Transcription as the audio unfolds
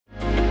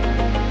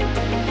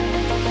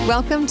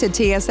Welcome to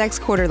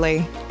TSX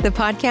Quarterly, the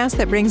podcast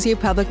that brings you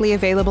publicly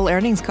available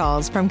earnings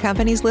calls from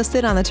companies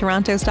listed on the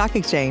Toronto Stock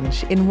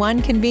Exchange in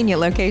one convenient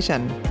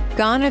location.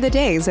 Gone are the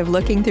days of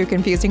looking through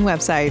confusing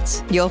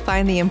websites. You'll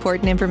find the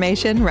important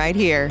information right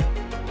here.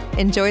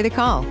 Enjoy the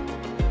call.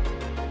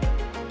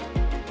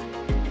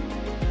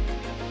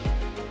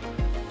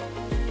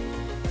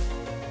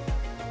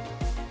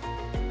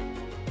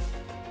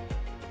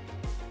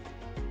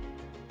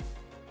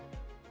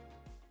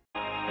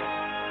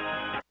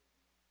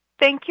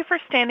 Thank you for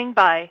standing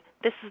by.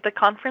 This is the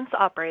conference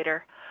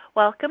operator.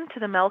 Welcome to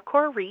the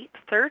Melcor REIT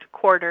third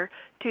quarter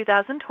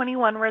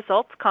 2021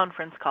 results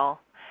conference call.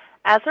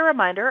 As a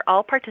reminder,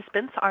 all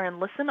participants are in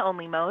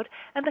listen-only mode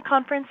and the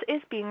conference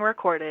is being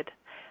recorded.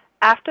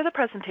 After the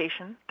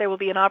presentation, there will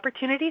be an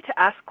opportunity to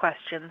ask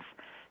questions.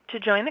 To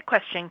join the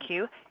question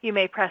queue, you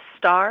may press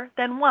star,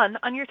 then 1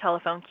 on your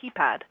telephone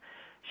keypad.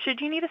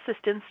 Should you need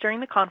assistance during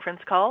the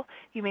conference call,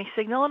 you may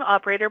signal an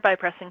operator by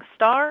pressing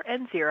star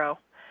and 0.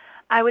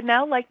 I would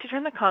now like to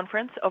turn the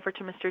conference over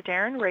to Mr.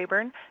 Darren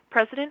Rayburn,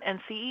 President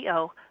and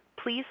CEO.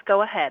 Please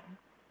go ahead.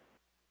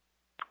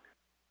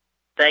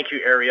 Thank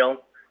you, Ariel,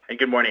 and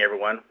good morning,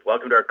 everyone.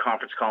 Welcome to our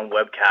conference call and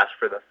webcast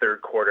for the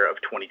third quarter of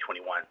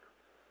 2021.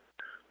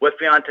 With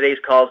me on today's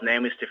call is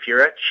Naomi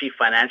Stefura, Chief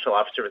Financial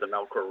Officer of the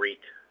Melcor REIT.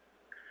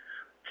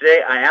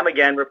 Today, I am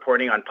again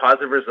reporting on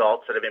positive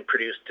results that have been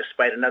produced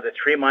despite another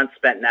 3 months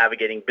spent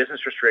navigating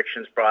business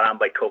restrictions brought on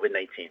by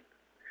COVID-19.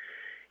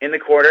 In the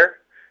quarter,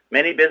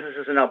 many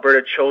businesses in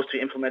Alberta chose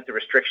to implement the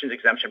restrictions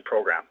exemption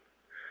program.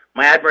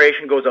 My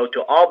admiration goes out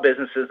to all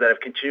businesses that have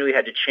continually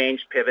had to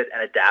change, pivot,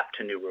 and adapt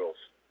to new rules.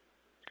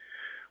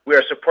 We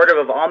are supportive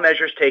of all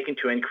measures taken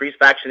to increase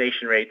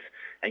vaccination rates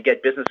and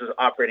get businesses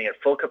operating at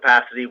full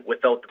capacity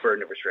without the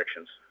burden of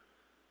restrictions.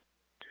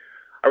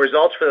 Our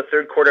results for the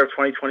third quarter of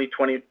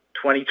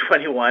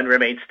 2021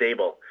 remain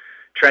stable,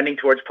 trending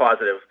towards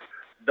positive,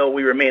 though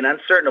we remain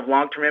uncertain of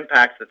long-term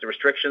impacts that the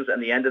restrictions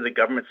and the end of the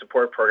government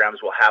support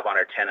programs will have on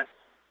our tenants.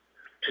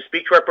 To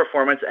speak to our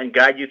performance and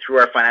guide you through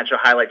our financial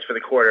highlights for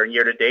the quarter and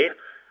year-to-date,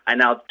 I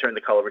now turn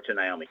the call over to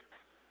Naomi.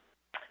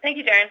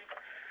 Thank you, Darren.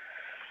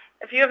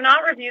 If you have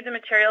not reviewed the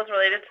materials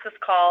related to this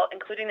call,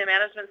 including the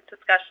management's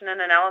discussion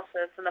and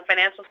analysis and the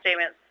financial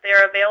statements, they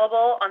are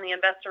available on the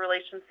Investor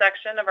Relations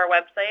section of our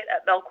website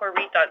at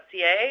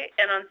melcorreit.ca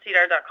and on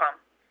sedar.com.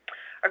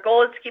 Our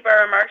goal is to keep our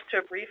remarks to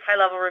a brief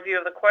high-level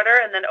review of the quarter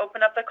and then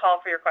open up the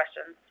call for your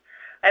questions.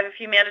 I have a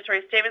few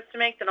mandatory statements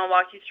to make, then I'll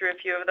walk you through a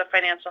few of the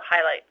financial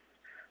highlights.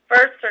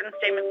 First, certain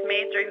statements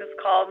made during this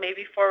call may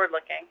be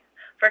forward-looking.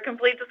 For a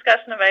complete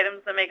discussion of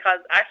items that may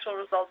cause actual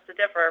results to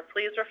differ,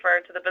 please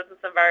refer to the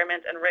Business Environment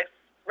and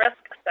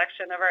Risk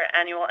section of our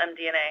annual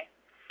MD&A.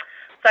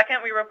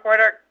 Second, we report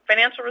our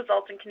financial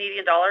results in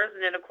Canadian dollars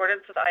and in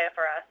accordance with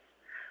IFRS.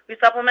 We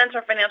supplement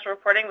our financial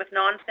reporting with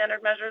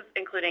non-standard measures,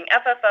 including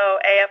FFO,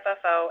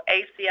 AFFO,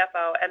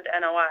 ACFO, and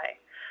NOI.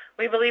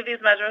 We believe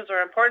these measures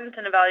are important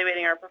in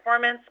evaluating our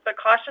performance, but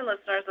caution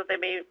listeners that they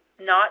may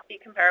not be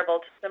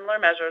comparable to similar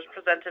measures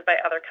presented by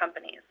other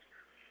companies.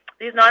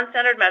 These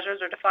non-standard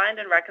measures are defined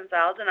and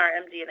reconciled in our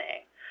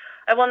MD&A.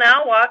 I will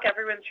now walk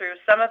everyone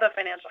through some of the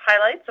financial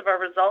highlights of our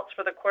results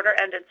for the quarter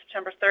ended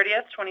September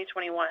 30th,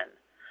 2021.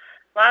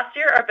 Last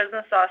year, our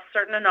business saw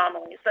certain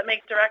anomalies that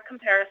make direct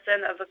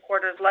comparison of the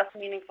quarters less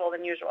meaningful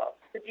than usual.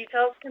 The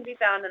details can be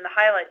found in the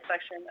highlights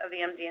section of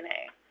the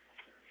MD&A.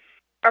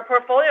 Our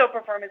portfolio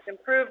performance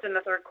improved in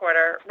the third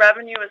quarter.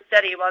 Revenue was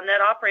steady while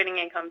net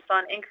operating income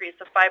saw an increase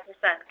of 5%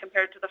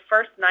 compared to the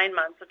first 9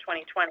 months of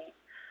 2020.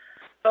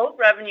 Both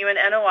revenue and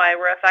NOI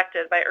were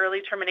affected by early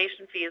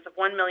termination fees of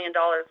 $1 million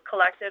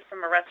collected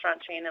from a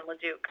restaurant chain in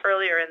Leduc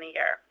earlier in the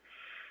year.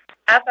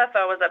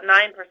 FFO was up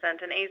 9%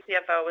 and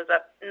ACFO was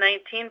up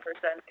 19%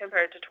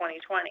 compared to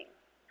 2020.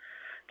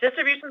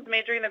 Distributions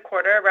made during the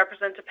quarter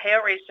represent a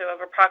payout ratio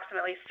of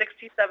approximately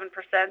 67%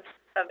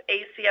 of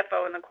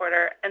ACFO in the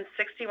quarter and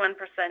 61%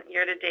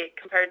 year-to-date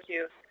compared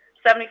to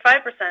 75%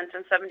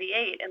 and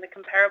 78% in the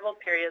comparable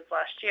periods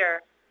last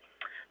year.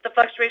 The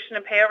fluctuation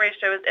in payout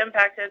ratio is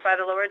impacted by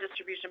the lower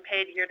distribution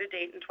paid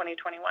year-to-date in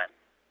 2021.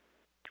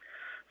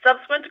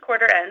 Subsequent to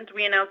quarter end,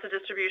 we announced a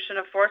distribution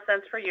of 4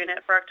 cents per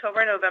unit for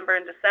October, November,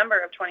 and December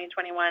of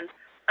 2021,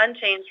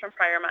 unchanged from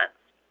prior months.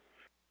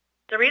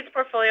 The REIT's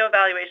portfolio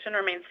valuation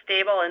remains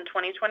stable in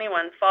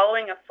 2021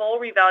 following a full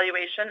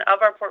revaluation of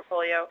our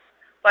portfolio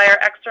by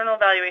our external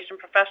valuation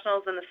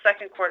professionals in the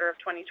second quarter of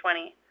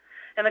 2020.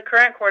 In the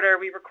current quarter,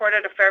 we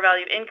recorded a fair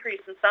value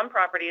increase in some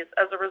properties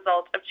as a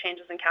result of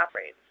changes in cap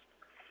rates.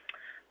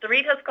 The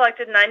REIT has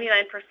collected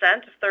 99%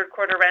 of third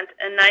quarter rent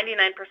and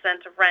 99%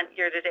 of rent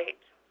year-to-date.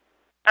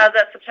 As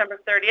of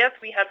September 30th,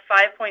 we had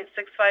 $5.65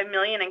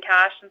 million in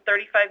cash and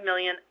 $35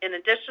 million in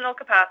additional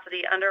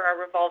capacity under our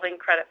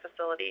revolving credit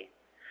facility.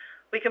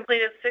 We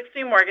completed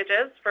 60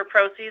 mortgages for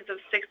proceeds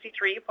of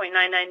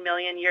 $63.99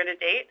 million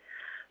year-to-date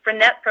for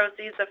net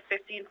proceeds of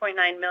 $15.9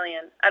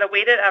 million at a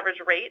weighted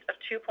average rate of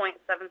 2.77%.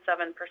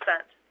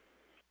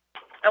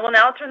 I will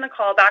now turn the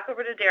call back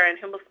over to Darren,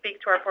 who will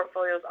speak to our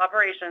portfolio's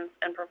operations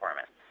and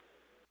performance.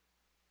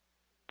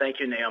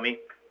 Thank you, Naomi.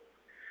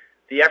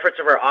 The efforts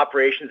of our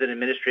operations and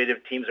administrative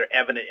teams are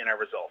evident in our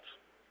results.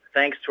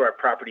 Thanks to our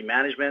property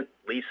management,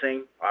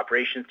 leasing,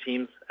 operations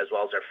teams, as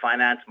well as our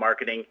finance,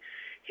 marketing,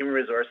 human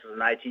resources,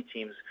 and IT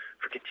teams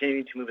for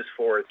continuing to move us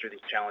forward through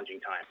these challenging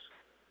times.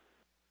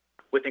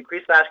 With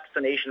increased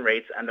vaccination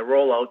rates and the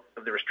rollout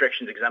of the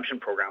restrictions exemption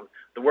program,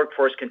 the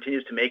workforce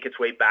continues to make its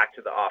way back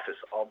to the office,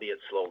 albeit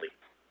slowly.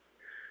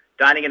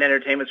 Dining and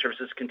entertainment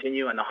services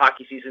continue, and the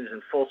hockey season is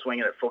in full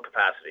swing and at full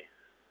capacity.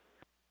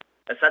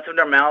 A sense of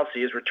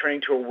normalcy is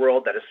returning to a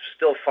world that is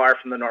still far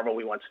from the normal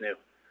we once knew.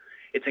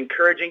 It's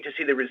encouraging to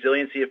see the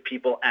resiliency of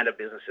people and of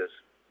businesses.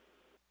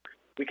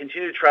 We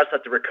continue to trust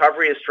that the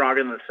recovery is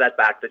stronger than the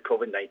setback that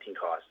COVID-19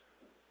 caused.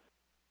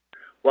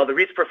 While the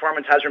REIT's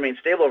performance has remained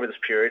stable over this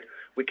period,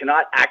 we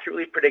cannot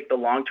accurately predict the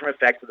long-term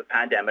effects of the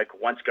pandemic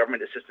once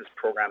government assistance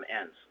program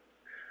ends.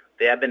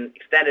 They have been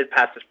extended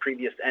past its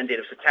previous end date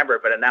of September,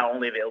 but are now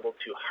only available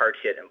to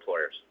hard-hit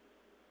employers.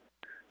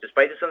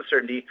 Despite this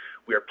uncertainty,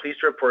 we are pleased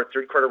to report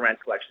third quarter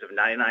rent collections of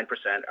 99%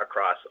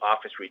 across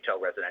office,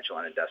 retail, residential,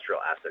 and industrial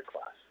asset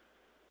class.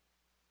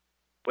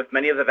 With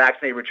many of the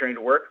vaccinated returning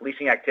to work,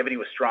 leasing activity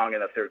was strong in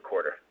the third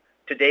quarter.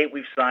 To date,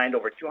 we've signed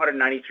over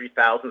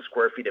 293,000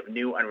 square feet of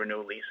new and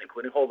renewal lease,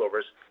 including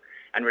holdovers,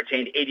 and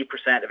retained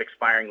 80% of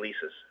expiring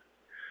leases.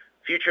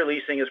 Future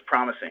leasing is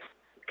promising.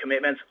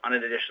 Commitments on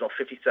an additional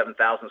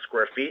 57,000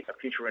 square feet of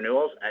future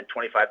renewals and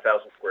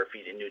 25,000 square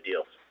feet in new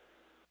deals.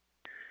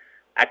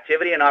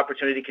 Activity and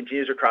opportunity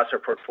continues across our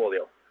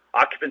portfolio.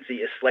 Occupancy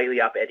is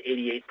slightly up at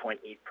 88.8%.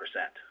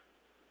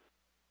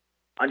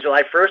 On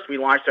July 1st, we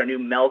launched our new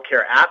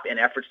Melcor app in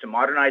efforts to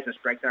modernize and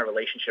strengthen our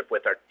relationship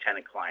with our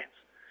tenant clients.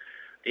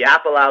 The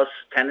app allows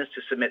tenants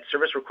to submit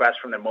service requests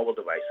from their mobile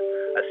device,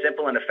 a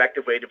simple and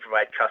effective way to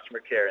provide customer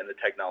care in the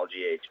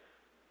technology age.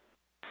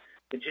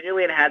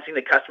 Continually enhancing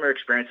the customer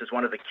experience is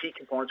one of the key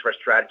components of our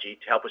strategy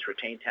to help us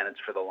retain tenants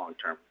for the long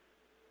term.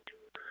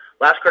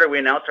 Last quarter, we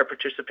announced our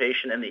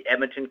participation in the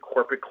Edmonton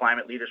Corporate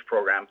Climate Leaders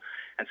Program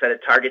and set a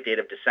target date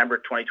of December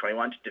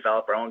 2021 to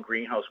develop our own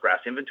greenhouse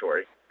gas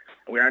inventory,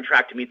 and we are on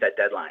track to meet that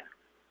deadline.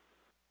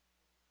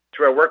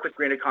 Through our work with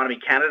Green Economy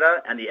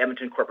Canada and the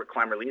Edmonton Corporate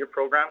Climate Leader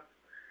Program,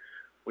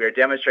 we are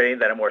demonstrating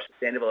that a more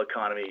sustainable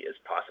economy is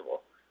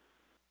possible.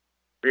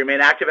 We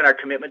remain active in our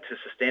commitment to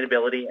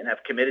sustainability and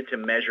have committed to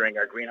measuring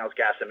our greenhouse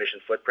gas emission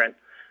footprint,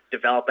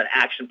 develop an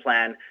action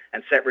plan,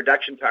 and set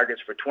reduction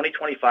targets for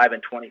 2025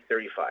 and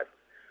 2035.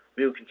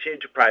 We will continue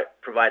to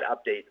provide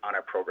update on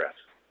our progress.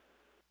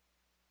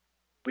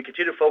 We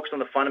continue to focus on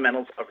the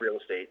fundamentals of real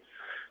estate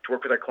to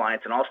work with our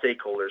clients and all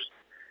stakeholders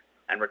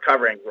and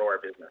recover and grow our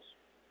business.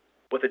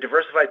 With a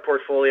diversified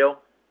portfolio,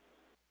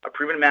 a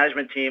proven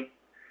management team,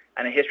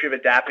 and a history of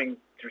adapting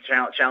through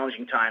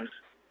challenging times,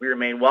 we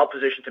remain well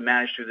positioned to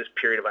manage through this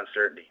period of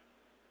uncertainty.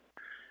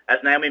 As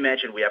Naomi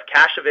mentioned, we have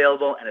cash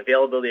available and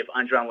availability of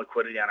undrawn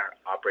liquidity on our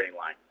operating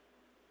line.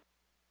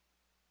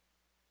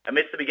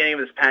 Amidst the beginning of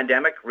this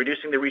pandemic,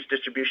 reducing the REIT's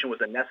distribution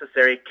was a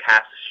necessary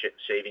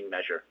cash-saving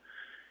measure.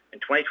 In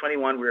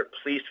 2021, we were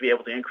pleased to be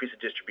able to increase the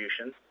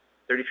distribution,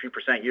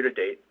 33%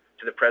 year-to-date,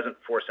 to the present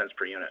 4 cents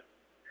per unit.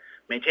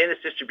 Maintaining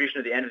this distribution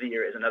at the end of the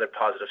year is another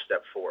positive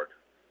step forward.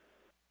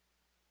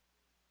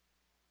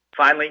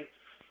 Finally,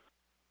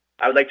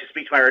 I would like to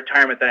speak to my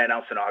retirement that I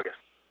announced in August.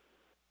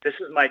 This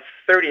is my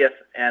 30th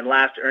and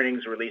last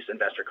earnings release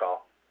investor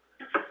call.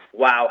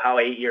 Wow, how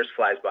 8 years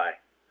flies by.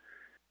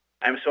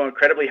 I am so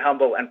incredibly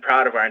humble and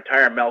proud of our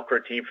entire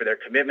Melcor team for their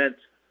commitment,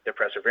 their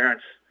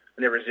perseverance,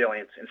 and their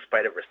resilience in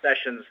spite of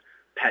recessions,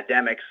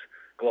 pandemics,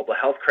 global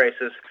health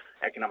crisis,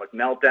 economic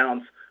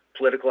meltdowns,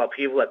 political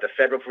upheaval at the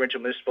federal, provincial,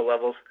 municipal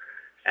levels,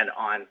 and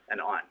on and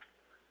on.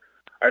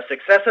 Our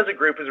success as a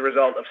group is a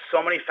result of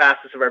so many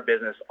facets of our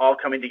business all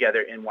coming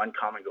together in one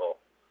common goal.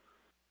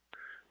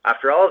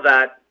 After all of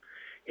that,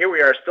 here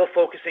we are still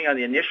focusing on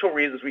the initial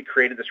reasons we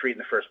created this REIT in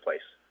the first place,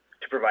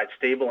 to provide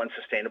stable and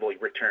sustainable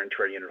return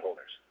to our unit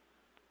holders.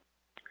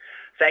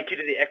 Thank you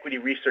to the equity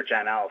research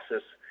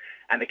analysis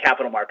and the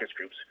capital markets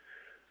groups,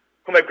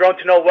 whom I've grown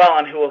to know well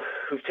and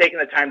who've taken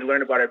the time to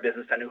learn about our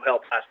business and who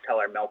helped us tell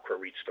our Melcor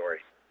REIT story.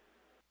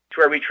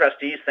 To our REIT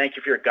trustees, thank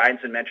you for your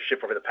guidance and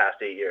mentorship over the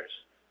past 8 years.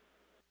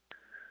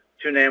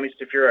 To Naomi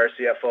Stafura, our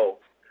CFO,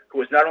 who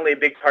was not only a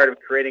big part of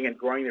creating and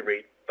growing the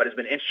REIT, but has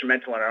been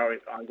instrumental in our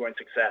ongoing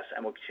success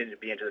and will continue to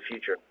be into the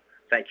future.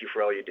 Thank you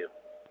for all you do.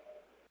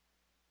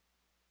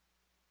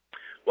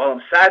 While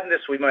I'm saddened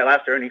this will be my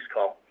last earnings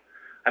call,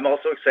 I'm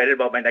also excited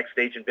about my next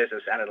stage in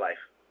business and in life.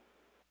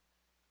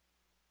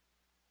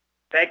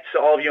 Thanks to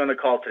all of you on the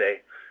call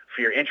today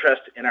for your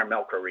interest in our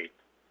Melcor REIT.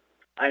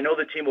 I know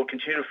the team will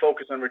continue to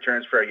focus on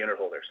returns for our unit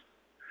holders.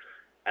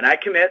 And I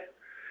commit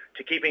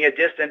to keeping a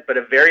distant but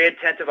a very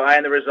attentive eye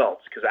on the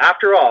results, because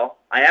after all,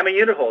 I am a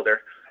unit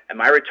holder and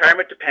my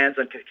retirement depends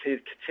on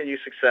continued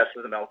success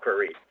of the Melcor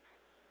REIT.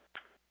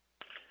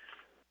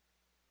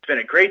 It's been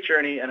a great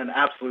journey and an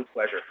absolute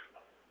pleasure.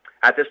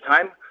 At this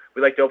time,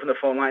 we'd like to open the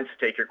phone lines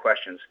to take your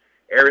questions.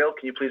 Ariel,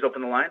 can you please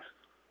open the lines?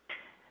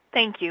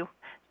 Thank you.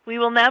 We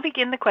will now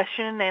begin the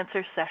question and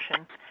answer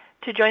session.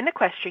 To join the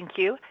question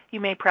queue, you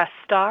may press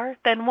star,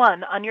 then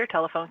 1 on your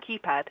telephone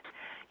keypad.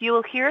 You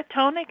will hear a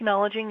tone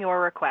acknowledging your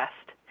request.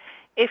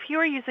 If you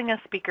are using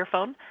a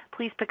speakerphone,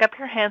 please pick up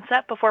your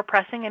handset before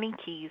pressing any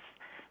keys.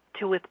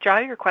 To withdraw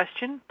your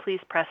question, please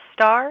press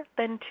star,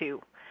 then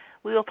 2.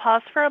 We will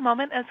pause for a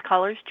moment as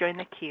callers join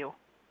the queue.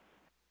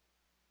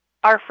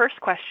 Our first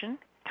question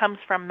comes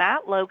from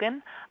Matt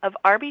Logan of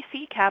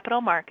RBC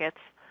Capital Markets.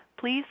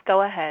 Please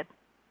go ahead.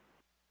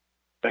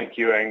 Thank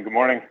you, and good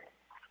morning.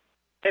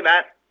 Hey,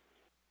 Matt.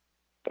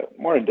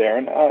 Morning,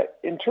 Darren.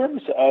 In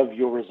terms of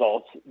your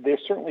results, they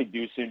certainly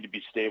do seem to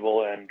be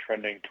stable and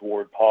trending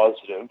toward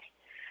positive.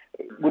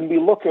 When we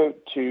look out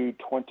to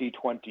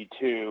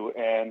 2022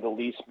 and the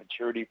lease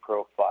maturity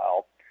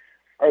profile,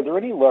 are there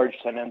any large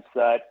tenants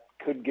that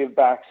could give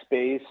back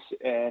space,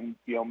 and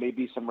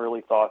maybe some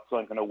early thoughts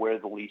on kind of where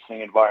the leasing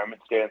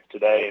environment stands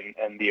today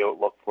and the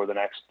outlook for the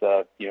next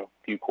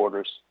few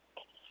quarters?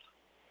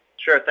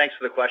 Sure. Thanks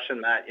for the question,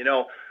 Matt.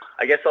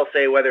 I guess I'll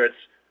say whether it's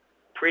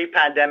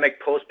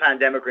pre-pandemic,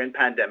 post-pandemic, or in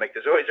pandemic,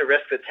 there's always a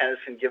risk that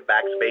tenants can give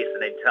back space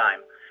at any time.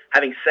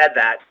 Having said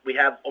that, we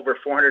have over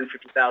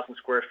 450,000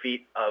 square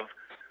feet of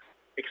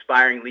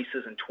expiring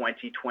leases in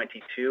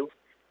 2022.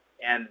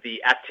 And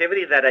the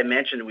activity that I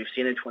mentioned we've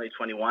seen in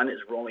 2021 is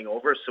rolling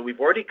over. So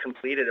we've already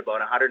completed about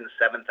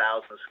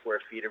 107,000 square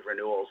feet of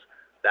renewals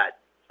that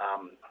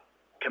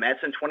commence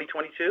in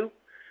 2022.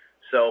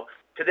 So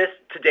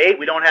to date,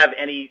 we don't have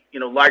any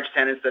large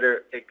tenants that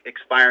are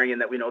expiring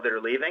and that we know that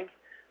are leaving.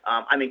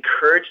 I'm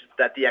encouraged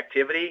that the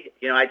activity,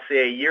 I'd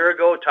say a year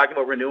ago, talking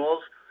about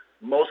renewals,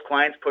 most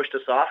clients pushed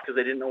us off because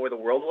they didn't know where the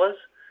world was.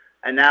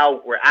 And now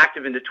we're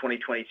active into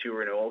 2022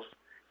 renewals.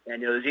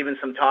 And there's even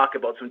some talk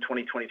about some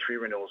 2023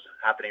 renewals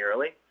happening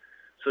early.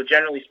 So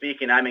generally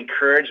speaking, I'm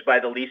encouraged by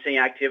the leasing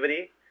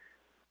activity.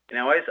 I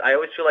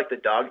always feel like the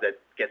dog that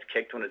gets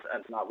kicked when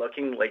it's not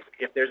looking. Like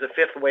if there's a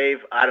fifth wave,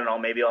 I don't know,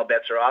 maybe all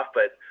bets are off.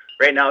 But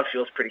right now it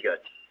feels pretty good.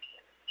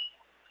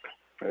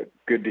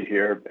 Good to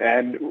hear.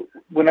 And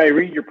when I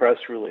read your press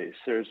release,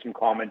 there's some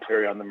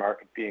commentary on the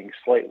market being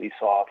slightly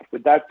soft.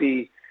 Would that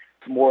be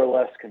more or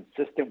less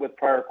consistent with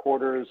prior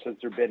quarters? Has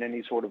there been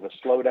any sort of a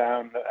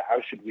slowdown?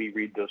 How should we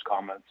read those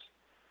comments?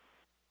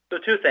 So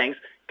two things,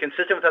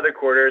 consistent with other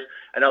quarters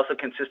and also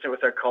consistent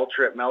with our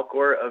culture at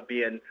Melcor of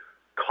being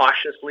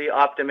cautiously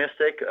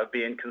optimistic, of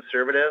being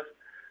conservative.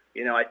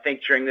 I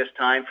think during this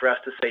time for us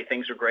to say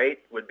things are great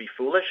would be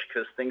foolish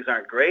because things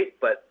aren't great,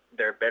 but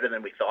they're better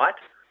than we thought.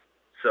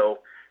 So,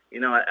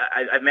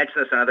 I've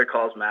mentioned this on other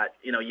calls, Matt.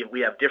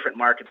 We have different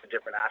markets and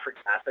different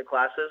asset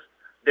classes.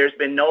 There's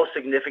been no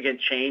significant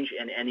change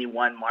in any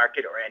one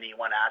market or any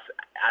one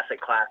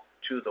asset class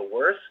to the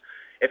worse.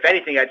 If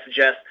anything, I'd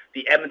suggest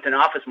the Edmonton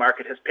office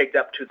market has picked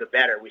up to the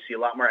better. We see a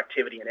lot more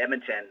activity in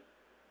Edmonton,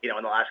 in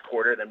the last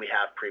quarter than we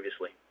have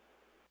previously.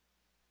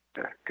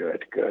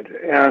 Good.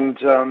 And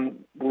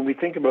when we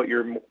think about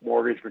your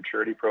mortgage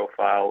maturity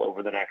profile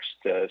over the next,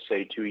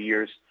 say, 2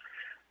 years,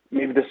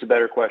 maybe this is a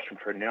better question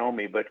for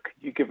Naomi, but could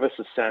you give us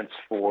a sense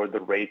for the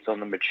rates on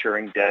the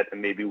maturing debt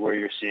and maybe where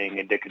you're seeing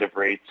indicative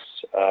rates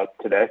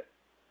today?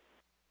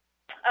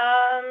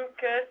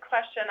 Good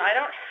question. I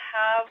don't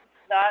have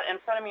that in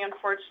front of me,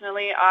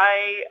 unfortunately.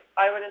 I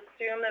would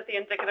assume that the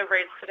indicative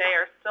rates today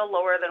are still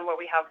lower than what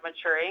we have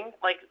maturing.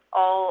 Like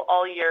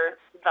all year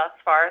thus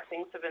far,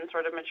 things have been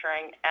sort of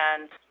maturing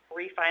and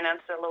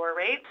refinanced at lower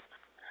rates.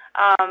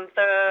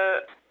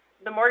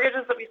 The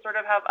mortgages that we sort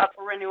of have up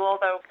for renewal,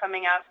 though,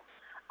 coming up,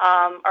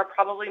 are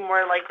probably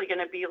more likely going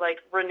to be like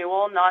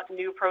renewal, not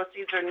new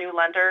proceeds or new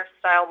lender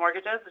style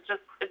mortgages.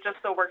 It just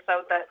so works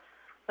out that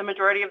the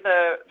majority of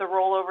the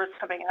rollovers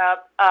coming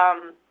up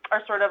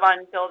are sort of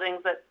on buildings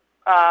that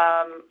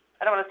I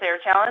don't want to say are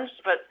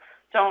challenged, but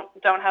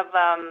don't have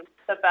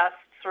the best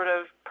sort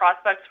of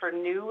prospects for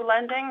new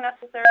lending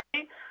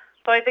necessarily.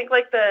 So I think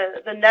like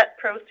the net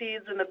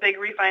proceeds and the big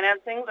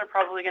refinancings are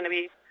probably going to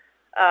be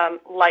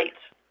light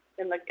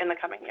in the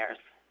coming years.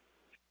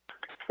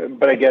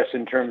 But I guess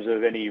in terms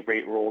of any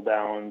rate roll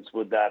downs,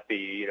 would that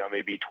be,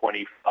 maybe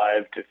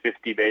 25 to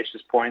 50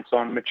 basis points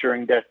on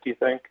maturing debt, do you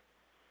think?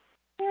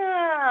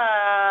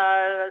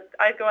 Yeah,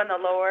 I'd go on the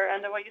lower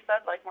end of what you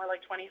said, like more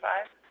like 25.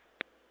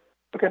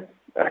 Okay,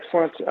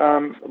 excellent.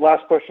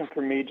 Last question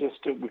for me,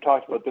 we've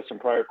talked about this in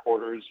prior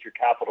quarters, your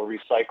capital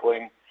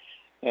recycling.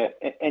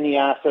 Any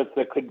assets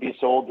that could be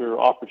sold or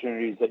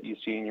opportunities that you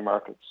see in your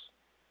markets?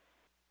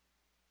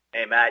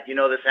 Hey, Matt, you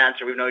know this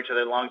answer. We've known each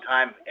other a long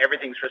time.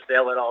 Everything's for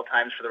sale at all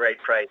times for the right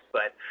price,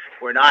 but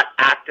we're not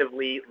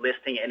actively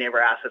listing any of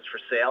our assets for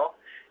sale,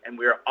 and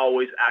we're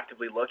always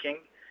actively looking.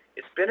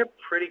 It's been a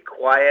pretty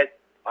quiet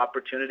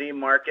opportunity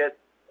market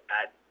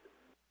at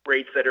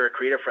rates that are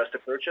accretive for us to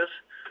purchase,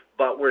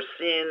 but we're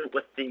seeing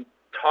with the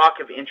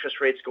talk of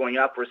interest rates going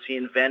up, we're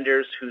seeing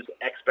vendors whose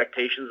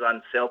expectations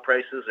on sale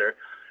prices are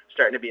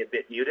starting to be a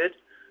bit muted.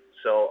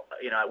 So,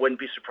 I wouldn't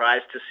be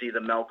surprised to see the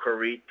Melcor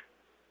REIT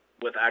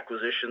with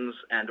acquisitions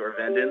and or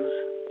vend-ins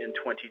in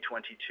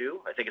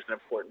 2022. I think it's an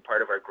important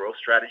part of our growth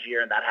strategy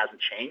here, and that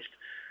hasn't changed.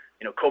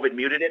 COVID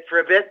muted it for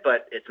a bit,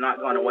 but it's not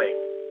gone away.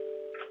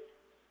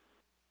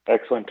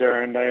 Excellent,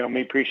 Darren.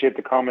 Naomi, appreciate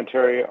the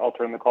commentary. I'll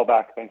turn the call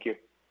back. Thank you.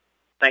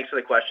 Thanks for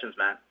the questions,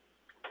 Matt.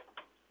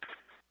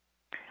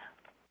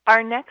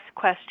 Our next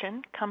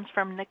question comes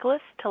from Nicholas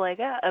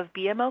Talega of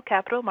BMO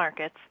Capital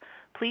Markets.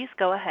 Please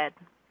go ahead.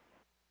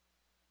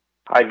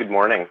 Hi, good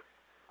morning.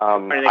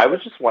 I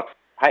was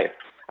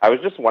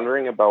just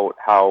wondering about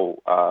how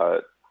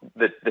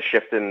the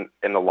shift in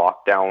the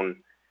lockdown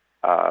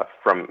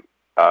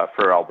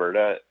for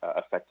Alberta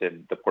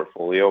affected the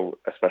portfolio,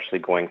 especially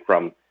going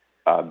from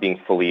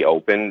being fully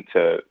open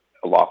to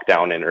a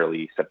lockdown in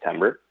early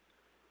September.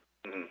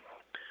 Mm-hmm.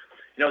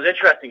 It's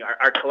interesting.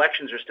 Our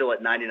collections are still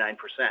at 99%.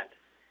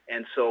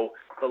 And so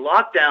the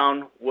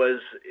lockdown was,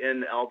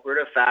 in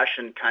Alberta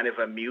fashion, kind of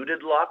a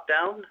muted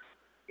lockdown.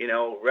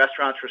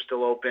 Restaurants were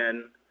still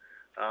open.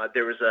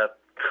 There was a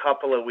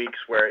couple of weeks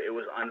where it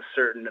was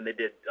uncertain, and they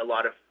did a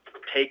lot of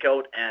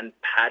takeout and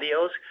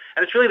patios.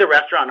 And it's really the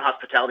restaurant and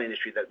hospitality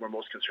industry that we're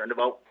most concerned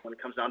about when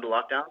it comes down to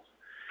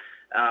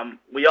lockdowns.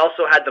 We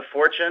also had the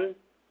fortune,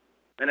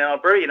 and in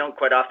Alberta, you don't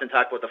quite often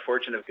talk about the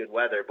fortune of good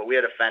weather, but we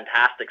had a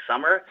fantastic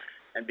summer.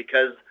 And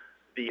because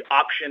the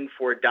option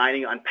for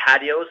dining on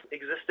patios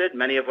existed,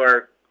 many of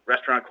our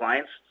restaurant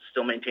clients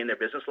still maintain their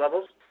business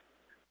levels.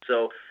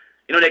 So,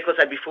 Nicholas,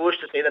 I'd be foolish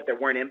to say that there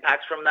weren't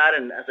impacts from that.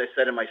 And as I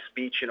said in my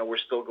speech, we're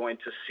still going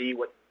to see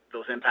what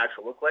those impacts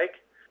will look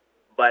like.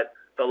 But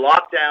the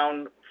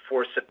lockdown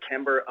for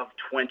September of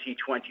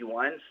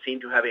 2021 seemed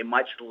to have a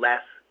much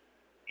less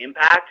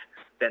impact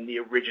than the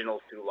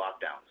original two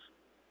lockdowns.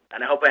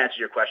 And I hope I answered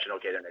your question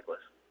okay there,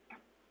 Nicholas.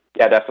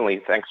 Yeah,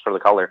 definitely. Thanks for the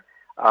color.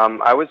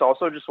 I was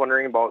also just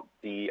wondering about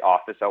the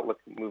office outlook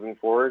moving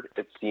forward.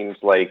 It seems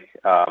like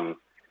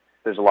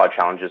there's a lot of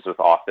challenges with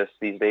office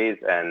these days,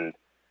 and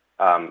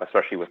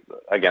especially with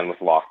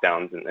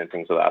lockdowns and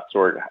things of that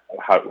sort.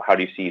 How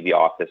do you see the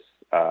office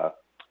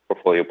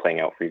portfolio playing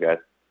out for you guys?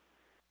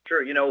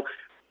 Sure.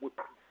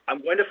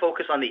 I'm going to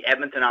focus on the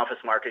Edmonton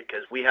office market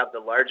because we have the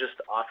largest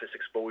office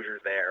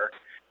exposure there.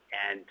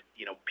 And,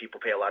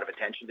 people pay a lot of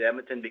attention to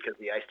Edmonton because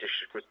the ICE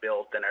district was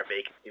built and our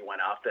vacancy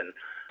went up. And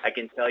I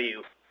can tell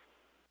you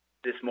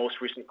this most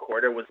recent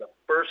quarter was the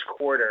first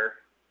quarter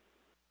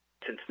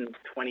since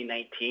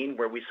 2019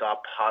 where we saw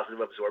positive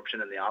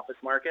absorption in the office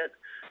market.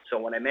 So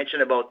when I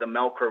mentioned about the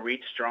Melcor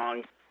REIT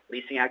strong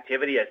leasing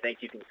activity, I think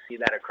you can see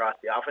that across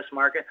the office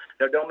market.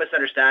 Now, don't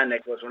misunderstand,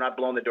 Nicholas. We're not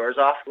blowing the doors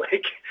off.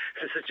 This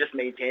is just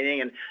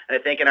maintaining. And I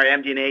think in our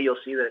MD&A, you'll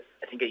see that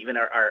I think even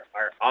our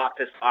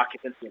office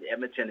occupancy in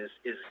Edmonton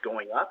is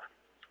going up,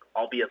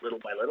 albeit little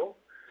by little.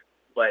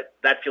 But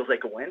that feels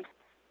like a win.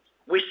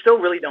 We still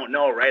really don't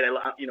know, right?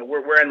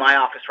 We're in my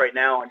office right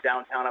now in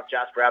downtown up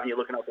Jasper Avenue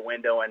looking out the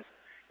window, and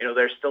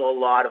there's still a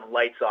lot of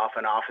lights off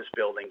in office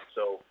buildings.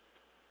 So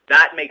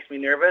that makes me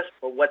nervous.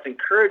 But what's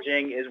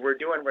encouraging is we're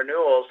doing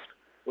renewals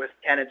with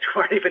tenants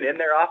who aren't even in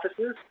their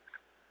offices.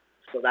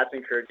 So that's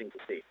encouraging to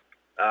see.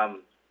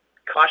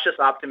 Cautious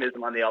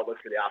optimism on the outlook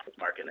for the office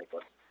market,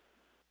 Nicholas.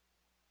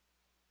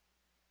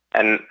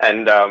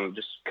 And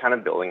just kind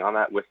of building on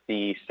that, with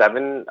the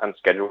 7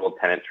 unscheduled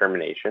tenant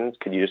terminations,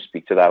 could you just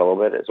speak to that a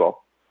little bit as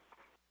well?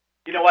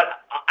 You know what?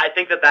 I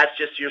think that's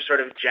just your sort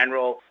of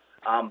general,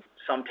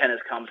 some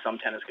tenants come, some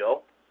tenants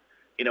go.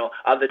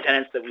 Of the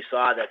tenants that we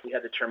saw that we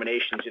had the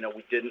terminations,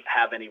 we didn't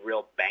have any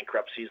real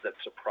bankruptcies that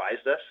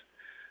surprised us.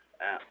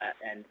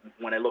 And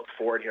when I look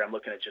forward here, I'm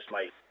looking at just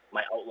my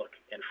outlook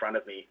in front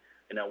of me.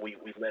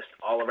 We list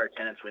all of our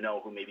tenants we know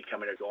who may be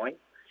coming or going.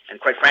 And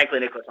quite frankly,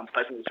 Nicholas, I'm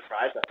pleasantly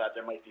surprised. I thought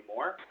there might be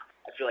more.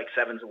 I feel like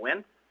 7's a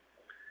win.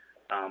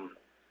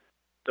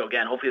 So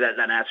again, hopefully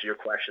that answers your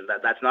question.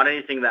 That's not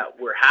anything that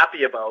we're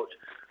happy about,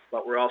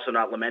 but we're also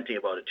not lamenting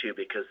about it too,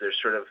 because there's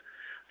sort of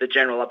the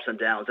general ups and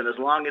downs. And as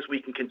long as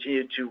we can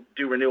continue to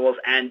do renewals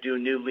and do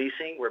new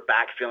leasing, we're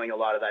backfilling a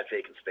lot of that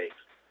vacant space.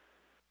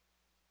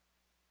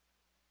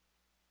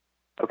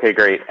 Okay,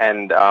 great.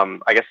 And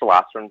I guess the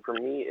last one for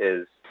me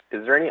is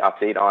there any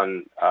update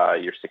on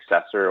your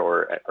successor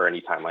or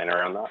any timeline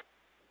around that?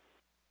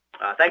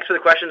 Thanks for the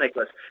question,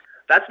 Nicholas.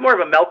 That's more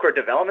of a Melcor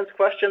Developments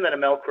question than a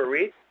Melcor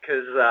REIT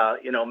because,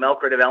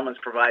 Melcor Developments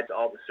provides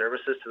all the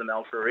services to the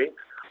Melcor REIT.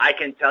 I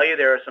can tell you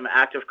there are some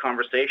active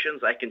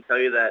conversations. I can tell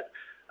you that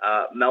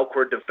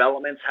Melcor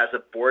Developments has a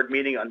board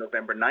meeting on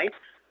November 9th.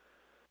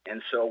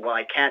 And so while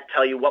I can't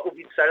tell you what will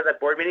be decided at that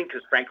board meeting,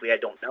 because frankly I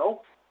don't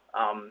know,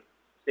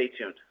 stay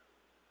tuned.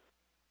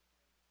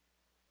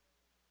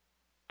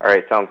 All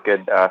right, sounds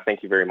good.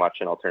 Thank you very much,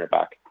 and I'll turn it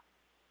back.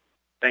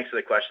 Thanks for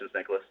the questions,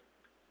 Nicholas.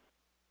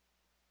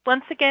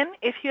 Once again,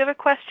 if you have a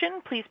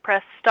question, please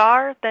press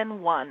star,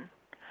 then 1.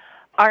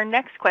 Our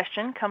next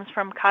question comes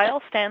from Kyle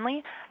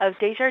Stanley of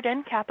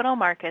Desjardins Capital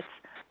Markets.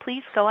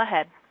 Please go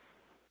ahead.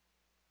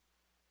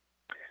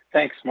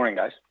 Thanks. Morning,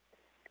 guys.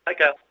 Hi,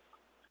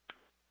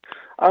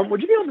 Kyle.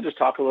 Would you be able to just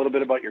talk a little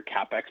bit about your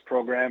CapEx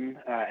program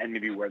and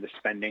maybe where the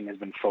spending has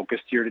been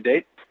focused year to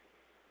date?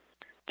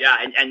 Yeah,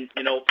 and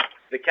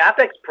the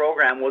CapEx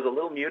program was a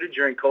little muted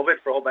during COVID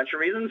for a whole bunch of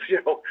reasons,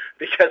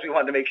 because we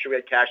wanted to make sure we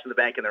had cash in the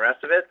bank and the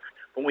rest of it.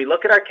 When we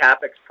look at our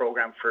CapEx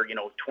program for,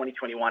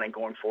 2021 and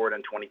going forward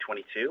in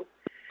 2022,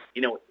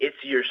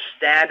 it's your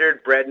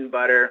standard bread and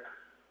butter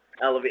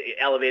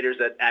elevators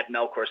at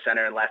Melcor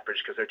Center in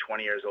Lethbridge because they're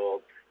 20 years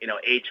old,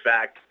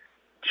 HVAC,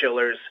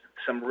 chillers,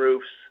 some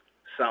roofs,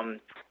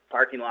 some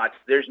parking lots.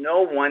 There's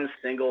no one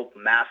single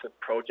massive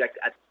project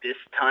at this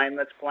time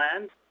that's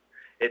planned.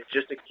 It's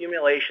just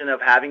accumulation of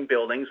having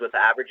buildings with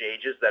average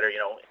ages that are,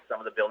 some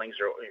of the buildings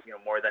are,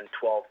 more than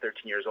 12,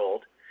 13 years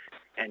old,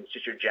 and it's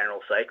just your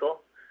general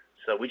cycle.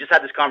 So we just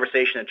had this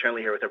conversation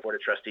internally here with our Board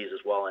of Trustees as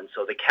well, and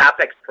so the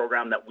CapEx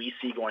program that we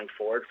see going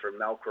forward for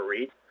Melcor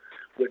REIT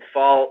would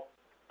fall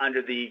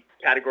under the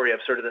category of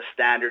sort of the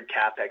standard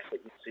CapEx that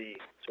you see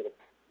sort of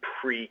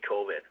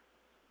pre-COVID.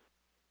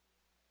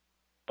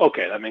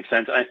 Okay, that makes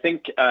sense. I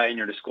think in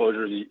your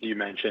disclosures you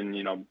mentioned,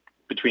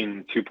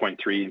 between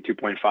 2.3 and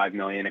 2.5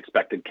 million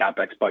expected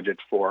CapEx budget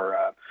for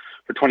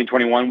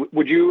 2021.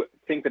 Would you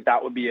think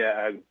that would be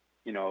a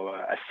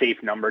safe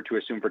number to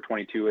assume for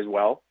 22 as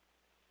well?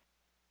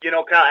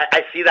 Kyle,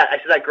 I see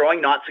that growing,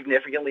 not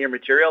significantly or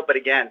material, but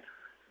again,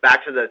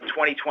 back to the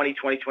 2020,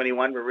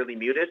 2021, we're really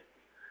muted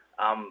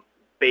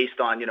based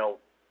on,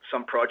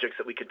 some projects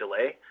that we could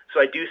delay. So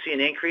I do see an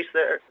increase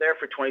there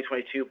for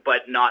 2022,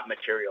 but not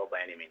material by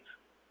any means.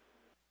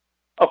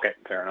 Okay,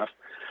 fair enough.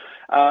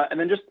 And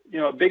then just,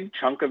 a big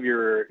chunk of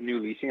your new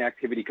leasing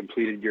activity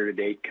completed year to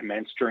date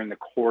commenced during the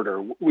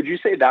quarter. Would you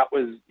say that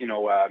was,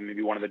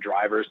 maybe one of the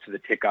drivers to the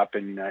tick up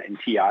in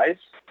TIs?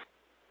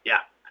 Yeah,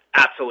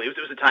 absolutely. It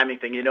was a timing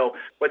thing.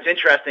 What's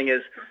interesting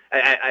is,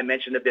 I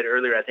mentioned a bit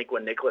earlier, I think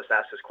when Nicholas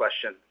asked this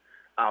question,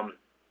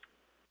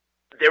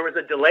 there was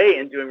a delay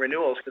in doing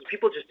renewals because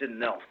people just didn't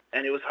know.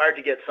 And it was hard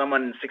to get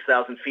someone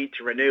 6,000 feet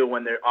to renew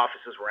when their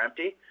offices were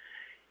empty.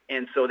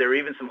 And so there were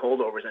even some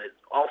holdovers, and it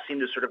all seemed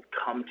to sort of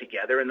come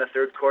together in the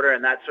third quarter,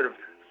 and that sort of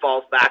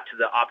falls back to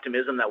the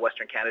optimism that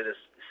Western Canada is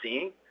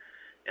seeing.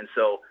 And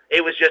so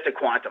it was just a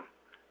quantum.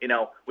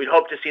 We'd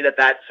hope to see that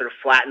sort of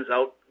flattens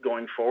out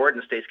going forward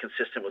and stays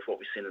consistent with what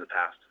we've seen in the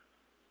past.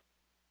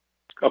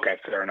 Okay,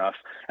 fair enough.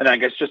 And I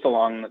guess just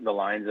along the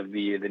lines of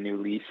the new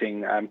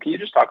leasing, can you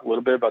just talk a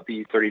little bit about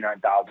the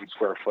 39,000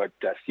 square foot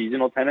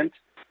seasonal tenant?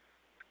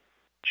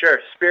 Sure,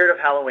 Spirit of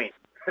Halloween.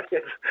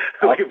 We've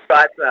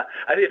got, I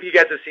don't know if you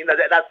guys have seen that.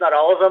 That's not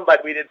all of them,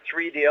 but we did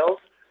 3 deals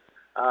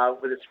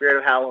with the Spirit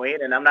of Halloween,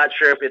 and I'm not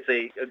sure if it's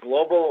a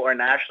global or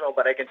national,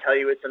 but I can tell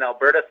you it's an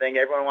Alberta thing.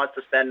 Everyone wants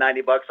to spend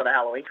 $90 on a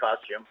Halloween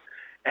costume,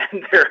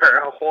 and there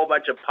are a whole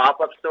bunch of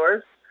pop-up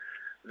stores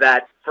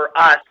that, for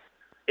us,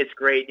 it's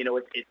great.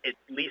 It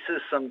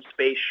leases some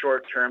space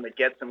short-term. It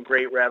gets some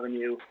great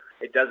revenue.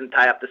 It doesn't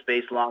tie up the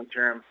space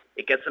long-term.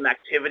 It gets some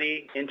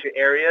activity into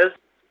areas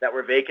that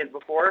were vacant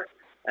before.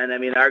 And I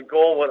mean, our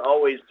goal would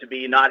always to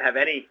be not have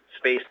any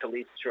space to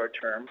lease short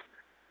term,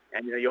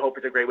 and you hope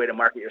it's a great way to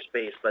market your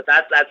space. But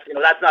that's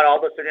not all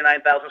the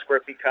 39,000 square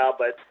feet, Kyle.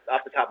 But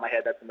off the top of my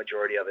head, that's the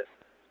majority of it.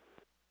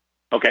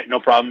 Okay, no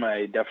problem.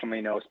 I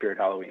definitely know Spirit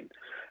Halloween.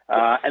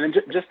 And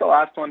then just the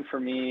last one for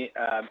me.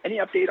 Any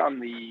update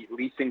on the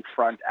leasing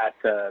front at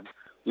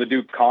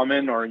Leduc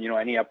Common, or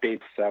any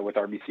updates with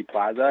RBC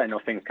Plaza? I know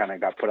things kind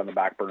of got put on the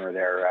back burner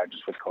there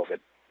just with COVID.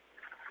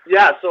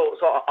 Yeah, so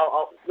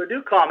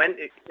Leduc Common,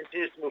 it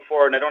continues to move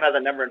forward, and I don't have the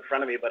number in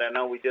front of me, but I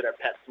know we did our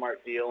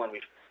PetSmart deal, and we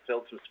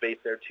filled some space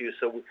there too.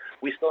 So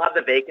we still have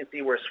the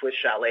vacancy where Swiss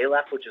Chalet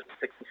left, which is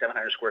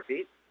 6,700 square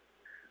feet.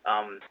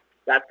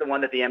 That's the one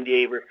that the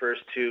MDA refers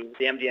to.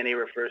 The MD&A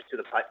refers to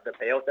the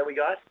payout that we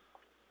got.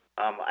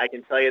 I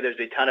can tell you there's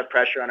a ton of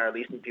pressure on our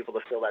leasing people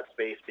to fill that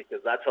space because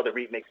that's how the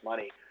REIT makes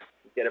money.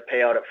 You get a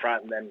payout up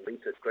front and then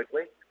lease it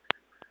quickly.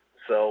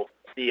 So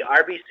the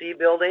RBC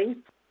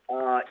building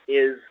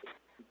is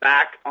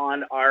back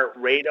on our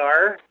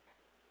radar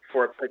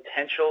for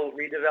potential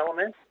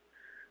redevelopment.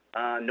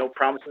 No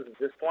promises at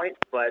this point,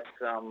 but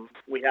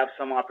we have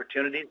some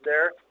opportunities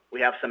there. We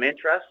have some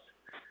interest.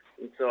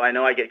 And so I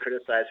know I get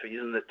criticized for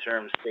using the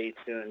term stay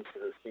tuned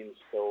because it seems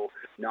so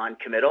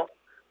non-committal.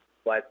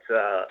 But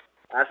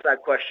ask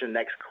that question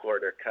next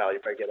quarter, Kyle. You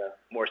probably get a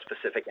more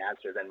specific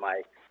answer than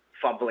my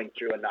fumbling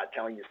through and not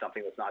telling you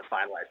something that's not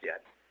finalized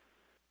yet.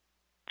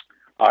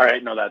 All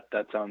right. No,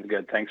 that sounds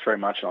good. Thanks very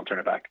much, and I'll turn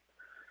it back.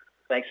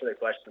 Thanks for the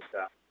question,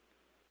 Scott.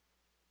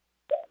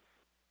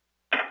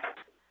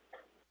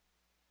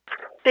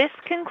 This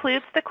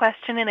concludes the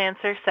question and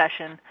answer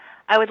session.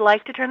 I would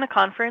like to turn the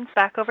conference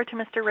back over to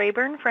Mr.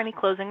 Rayburn for any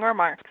closing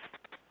remarks.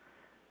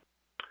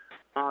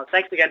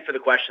 Thanks again for the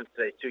questions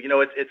today, too.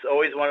 It's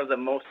always one of the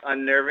most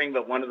unnerving,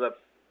 but one of the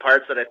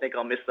parts that I think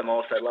I'll miss the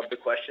most. I love the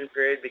question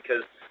period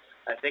because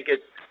I think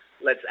it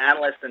lets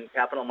analysts and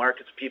capital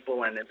markets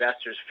people and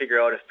investors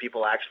figure out if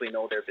people actually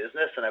know their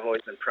business, and I've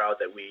always been proud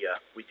that we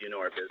do know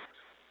our business.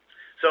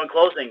 So in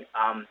closing,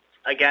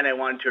 again, I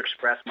wanted to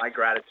express my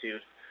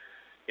gratitude,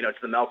 to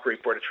the Melcor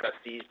REIT Board of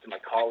Trustees, to my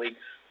colleagues,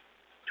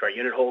 to our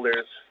unit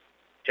holders,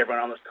 to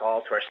everyone on this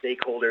call, to our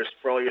stakeholders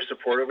for all your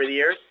support over the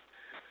years.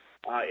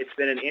 It's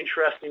been an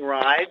interesting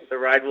ride. The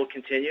ride will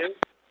continue.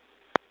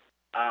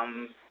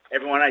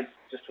 Everyone, I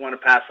just want to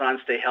pass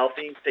on, stay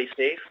healthy, stay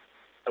safe.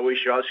 I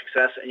wish you all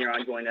success in your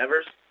ongoing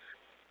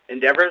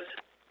endeavors.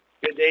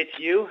 Good day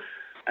to you.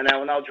 And I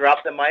will now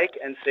drop the mic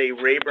and say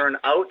Rayburn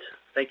out.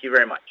 Thank you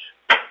very much.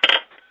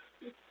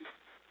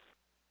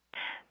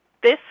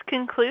 This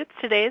concludes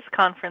today's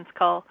conference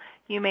call.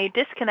 You may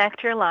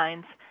disconnect your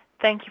lines.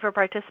 Thank you for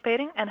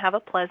participating and have a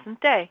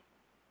pleasant day.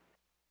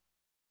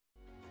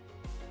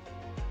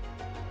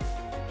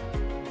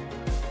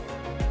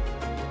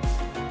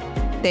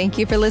 Thank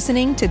you for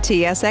listening to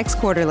TSX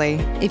Quarterly.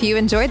 If you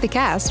enjoyed the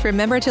cast,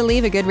 remember to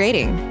leave a good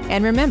rating.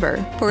 And remember,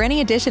 for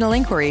any additional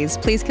inquiries,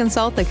 please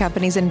consult the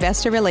company's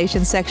investor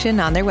relations section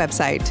on their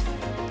website.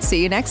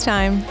 See you next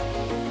time.